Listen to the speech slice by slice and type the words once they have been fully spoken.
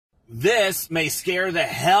This may scare the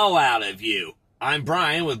hell out of you. I'm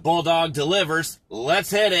Brian with Bulldog Delivers.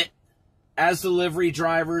 Let's hit it. As delivery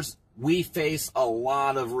drivers, we face a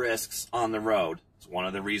lot of risks on the road. It's one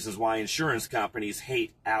of the reasons why insurance companies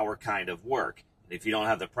hate our kind of work. If you don't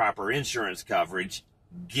have the proper insurance coverage,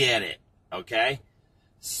 get it, okay?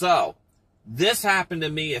 So, this happened to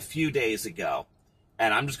me a few days ago,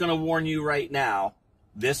 and I'm just going to warn you right now,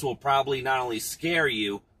 this will probably not only scare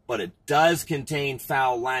you, but it does contain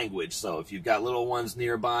foul language. So if you've got little ones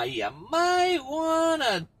nearby, you might want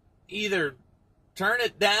to either turn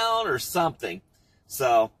it down or something.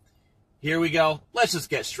 So here we go. Let's just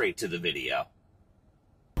get straight to the video.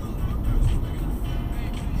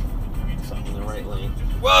 Something in the right lane.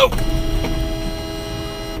 Whoa!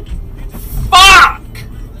 Fuck!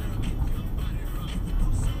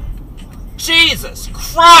 Jesus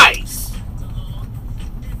Christ!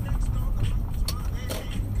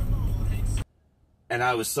 And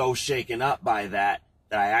I was so shaken up by that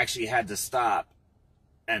I actually had to stop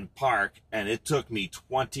and park, and it took me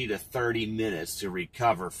 20 to 30 minutes to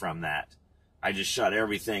recover from that. I just shut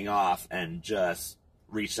everything off and just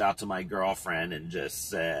reached out to my girlfriend and just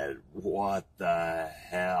said, what the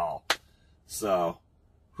hell? So,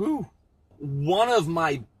 whew. One of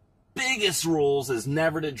my biggest rules is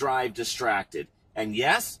never to drive distracted. And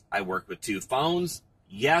yes, I work with two phones.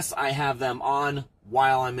 Yes, I have them on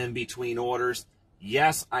while I'm in between orders.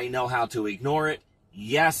 Yes, I know how to ignore it.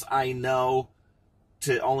 Yes, I know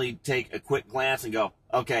to only take a quick glance and go,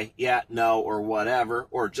 okay, yeah, no, or whatever,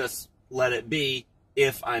 or just let it be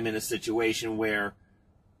if I'm in a situation where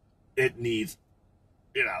it needs,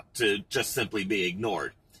 to just simply be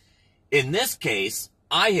ignored. In this case,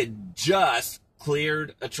 I had just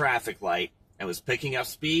cleared a traffic light and was picking up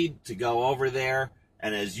speed to go over there,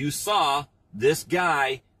 and as you saw, this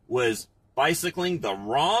guy was bicycling the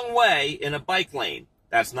wrong way in a bike lane.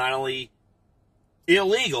 That's not only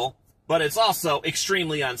illegal, but it's also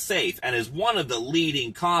extremely unsafe and is one of the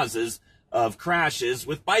leading causes of crashes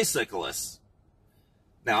with bicyclists.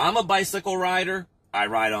 Now, I'm a bicycle rider. I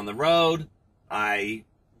ride on the road. I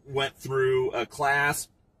went through a class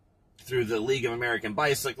through the League of American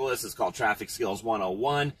Bicyclists. It's called Traffic Skills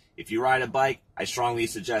 101. If you ride a bike, I strongly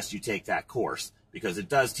suggest you take that course because it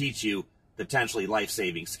does teach you potentially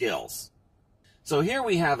life-saving skills. So here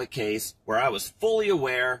we have a case where I was fully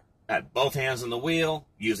aware, had both hands on the wheel,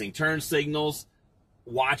 using turn signals,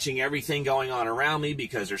 watching everything going on around me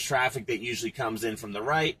because there's traffic that usually comes in from the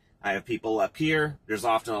right. I have people up here. There's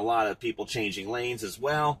often a lot of people changing lanes as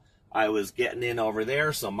well. I was getting in over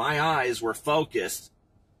there, so my eyes were focused,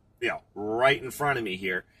 right in front of me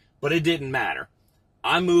here, but it didn't matter.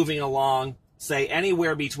 I'm moving along, say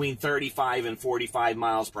anywhere between 35 and 45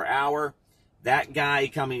 miles per hour. That guy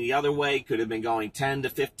coming the other way could have been going 10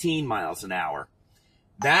 to 15 miles an hour.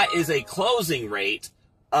 That is a closing rate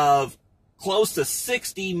of close to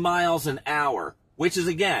 60 miles an hour, which is,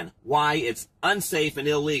 again, why it's unsafe and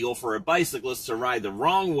illegal for a bicyclist to ride the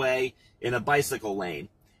wrong way in a bicycle lane.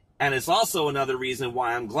 And it's also another reason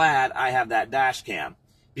why I'm glad I have that dash cam.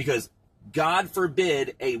 Because, God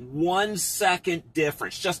forbid, a 1 second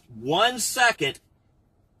difference, just 1 second,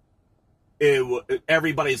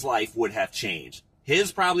 everybody's life would have changed.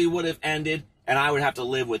 His probably would have ended, and I would have to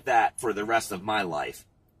live with that for the rest of my life.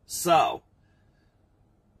 So,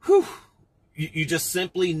 you just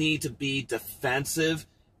simply need to be defensive,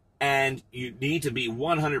 and you need to be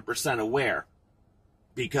 100% aware,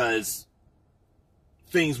 because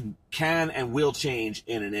things can and will change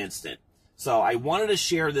in an instant. So I wanted to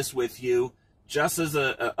share this with you just as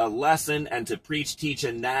a lesson and to preach, teach,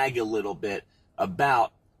 and nag a little bit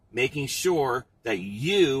about making sure that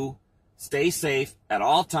you stay safe at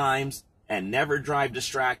all times and never drive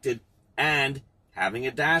distracted, and having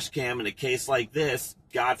a dash cam in a case like this,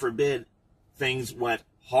 God forbid, things went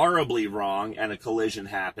horribly wrong and a collision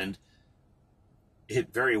happened,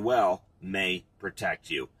 it very well may protect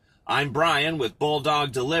you. I'm Brian with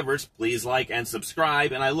Bulldog Delivers. Please like and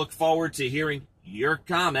subscribe, and I look forward to hearing your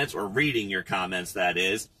comments, or reading your comments, that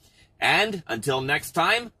is. And until next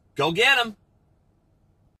time, go get 'em!